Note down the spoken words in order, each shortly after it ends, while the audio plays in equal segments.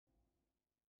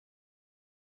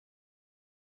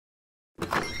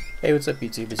Hey, what's up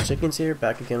YouTube, it's Chickens here,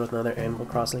 back again with another Animal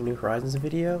Crossing New Horizons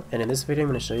video, and in this video I'm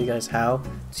going to show you guys how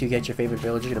to get your favorite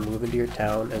villager to move into your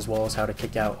town, as well as how to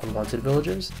kick out unwanted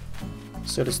villagers.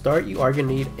 So to start, you are going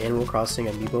to need Animal Crossing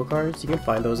Amiibo cards. You can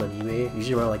find those on eBay,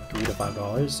 usually around like $3 to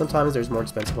 $5. Sometimes there's more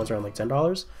expensive ones around like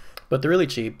 $10, but they're really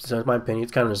cheap, so in my opinion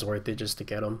it's kind of just worth it just to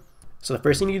get them. So the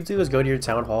first thing you need to do is go to your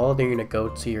town hall, then you're going to go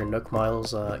to your Nook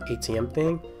Miles ATM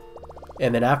thing.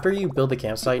 And then after you build the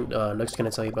campsite, Nook's going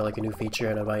to tell you about like a new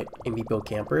feature and invite Amiibo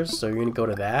campers. So you're going to go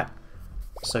to that.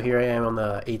 So here I am on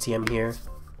the ATM here.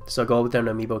 So go down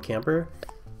to Amiibo camper.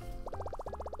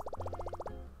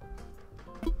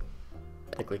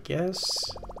 I click yes.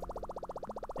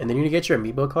 And then you're going to get your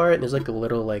Amiibo card, and there's like a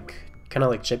little like kind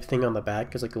of like chip thing on the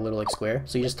back. It's like a little like square.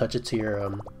 So you just touch it to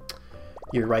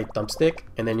your right thumbstick,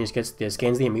 and then you just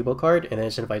scans the Amiibo card, and then it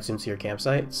just invites you into your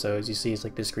campsite. So as you see, it's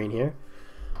like this screen here.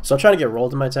 So I'm trying to get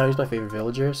Rolled in my town. He's my favorite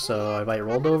villager, so I invite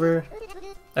Rolled over.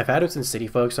 I've had him since City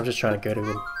Folks, so I'm just trying to get him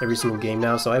in every single game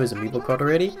now, so I have his Amiibo card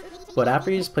already. But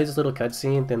after he just plays this little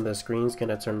cutscene, then the screen's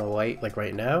gonna turn to white, like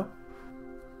right now.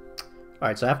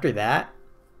 Alright, so after that,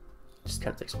 just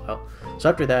kind of takes a while. So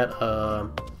after that,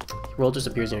 Rolled just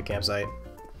appears in your campsite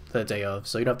the day of,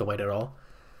 so you don't have to wait at all.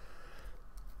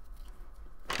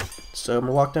 So I'm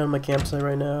gonna walk down to my campsite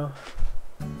right now.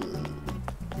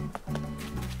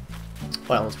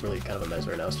 Well, it's really kind of a mess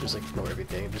right now, so just like ignore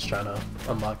everything. I'm just trying to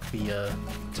unlock the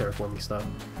terraforming stuff.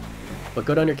 But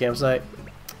go down your campsite,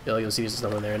 you'll see there's no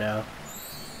one there now.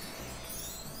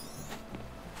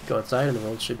 Go outside and the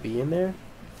world should be in there.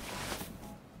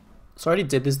 So I already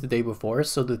did this the day before,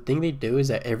 so the thing they do is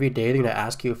that every day they're going to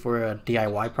ask you for a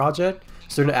DIY project.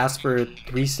 So they're going to ask for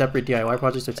 3 separate DIY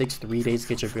projects, so it takes 3 days to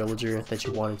get your villager that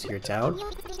you want into your town.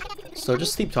 So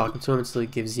just keep talking to him until he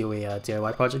gives you a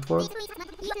DIY project for him.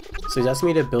 So he's asking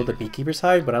me to build a beekeeper's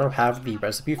hive, but I don't have the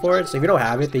recipe for it. So if you don't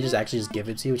have it, they just actually just give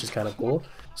it to you, which is kind of cool.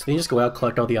 So then you just go out,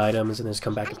 collect all the items, and then just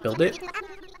come back and build it.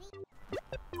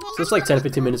 So it's like 10 to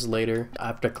 15 minutes later,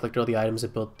 after I collected all the items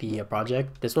and built the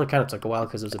project. This one kind of took a while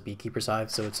because it was a beekeeper's hive,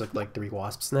 so it took like 3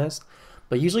 wasps' nests.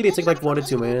 But usually they take like 1 to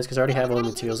 2 minutes because I already have all the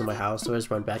materials in my house, so I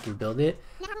just run back and build it.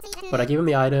 But I gave him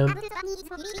the item.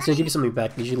 It's gonna give you something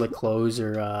back, usually like clothes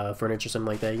or furniture, something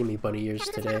like that. You give me bunny ears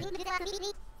today.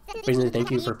 Basically, thank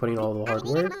you for putting all the hard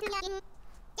work.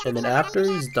 And then after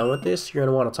he's done with this, you're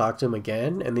gonna want to talk to him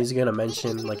again, and he's gonna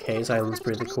mention like, hey, this island's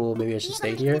pretty cool, maybe I should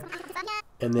stay here.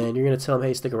 And then you're gonna tell him,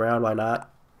 hey, stick around, why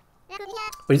not?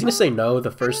 But he's gonna say no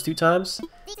the first 2 times,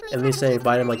 and then say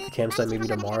invite him like the campsite maybe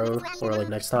tomorrow or like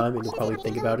next time, and he'll probably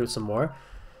think about it some more.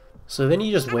 So then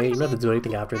you just wait. You don't have to do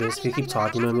anything after this. If you keep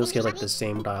talking to him, you'll just get like the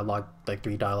same dialogue, like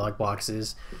 3 dialogue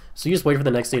boxes. So you just wait for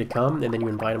the next day to come, and then you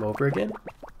invite him over again.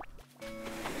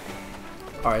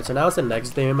 Alright, so now it's the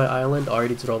next day on my island. I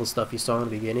already did all the stuff you saw in the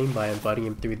beginning by inviting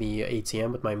him through the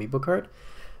ATM with my Amiibo card.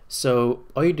 So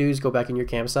all you do is go back in your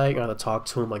campsite. You're gonna have to talk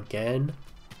to him again.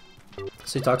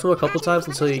 So you talk to him a couple times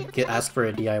until you get asked for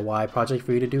a DIY project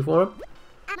for you to do for him.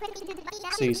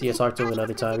 So you see I talked to him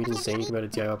another time. He didn't say anything about a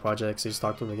DIY project, so you just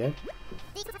talk to him again.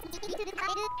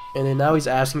 And then now he's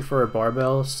asking for a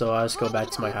barbell, so I just go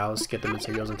back to my house, get the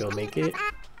materials, and go make it.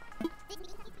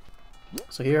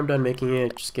 So here I'm done making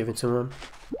it, just give it to him.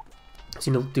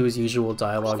 So he'll do his usual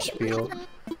dialogue spiel.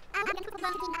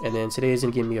 And then today he's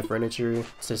going to give me a furniture.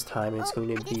 This time it's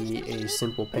going to be a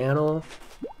simple panel.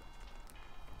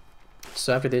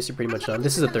 So after this you're pretty much done.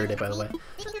 This is the 3rd day, by the way.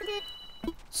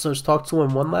 So just talk to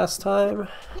him one last time.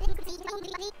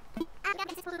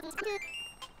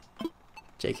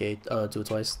 JK, do it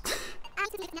twice.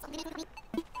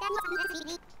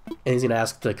 And he's gonna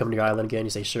ask to come to your island again.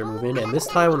 You say sure, move in. And this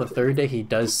time on the 3rd day he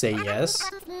does say yes.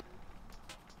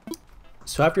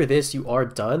 So after this you are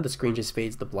done. The screen just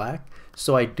fades to black.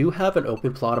 So I do have an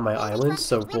open plot on my island,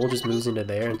 so Roll just moves into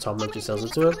there and Tom just sells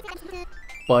it to him.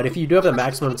 But if you do have the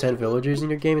maximum of 10 villagers in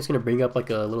your game, it's gonna bring up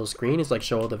like a little screen. It's like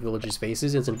show all the villagers'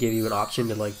 faces, and it's gonna give you an option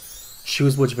to like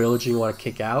choose which villager you want to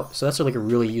kick out. So that's like a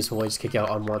really useful way to kick out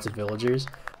unwanted villagers.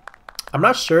 I'm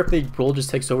not sure if the role just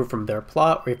takes over from their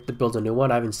plot or if they build a new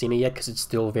one. I haven't seen it yet because it's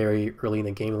still very early in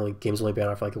the game. The game's only been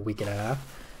out for like a week and a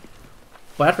half.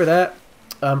 But after that,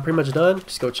 I'm pretty much done.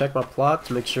 Just go check my plot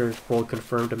to make sure role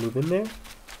confirmed to move in there.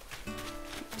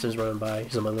 So just running by.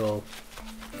 Here's my little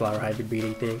flower hybrid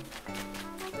breeding thing.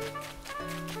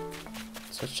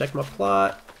 So let's check my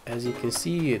plot. As you can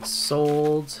see, it's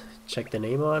sold. Check the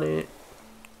name on it.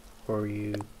 Or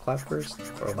you clap first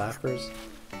or laugh first.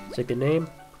 Check the name.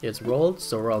 It's Rolled,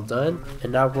 so we're all done.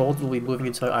 And now Rolled will be moving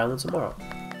into our island tomorrow.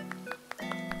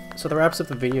 So that wraps up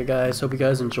the video, guys. Hope you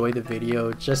guys enjoyed the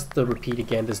video. Just to repeat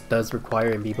again, this does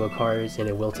require Amiibo cards, and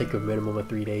it will take a minimum of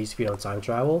 3 days if you don't time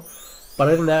travel. But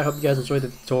other than that, I hope you guys enjoyed the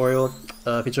tutorial.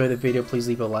 If you enjoyed the video, please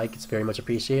leave a like. It's very much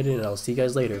appreciated, and I'll see you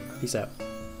guys later. Peace out.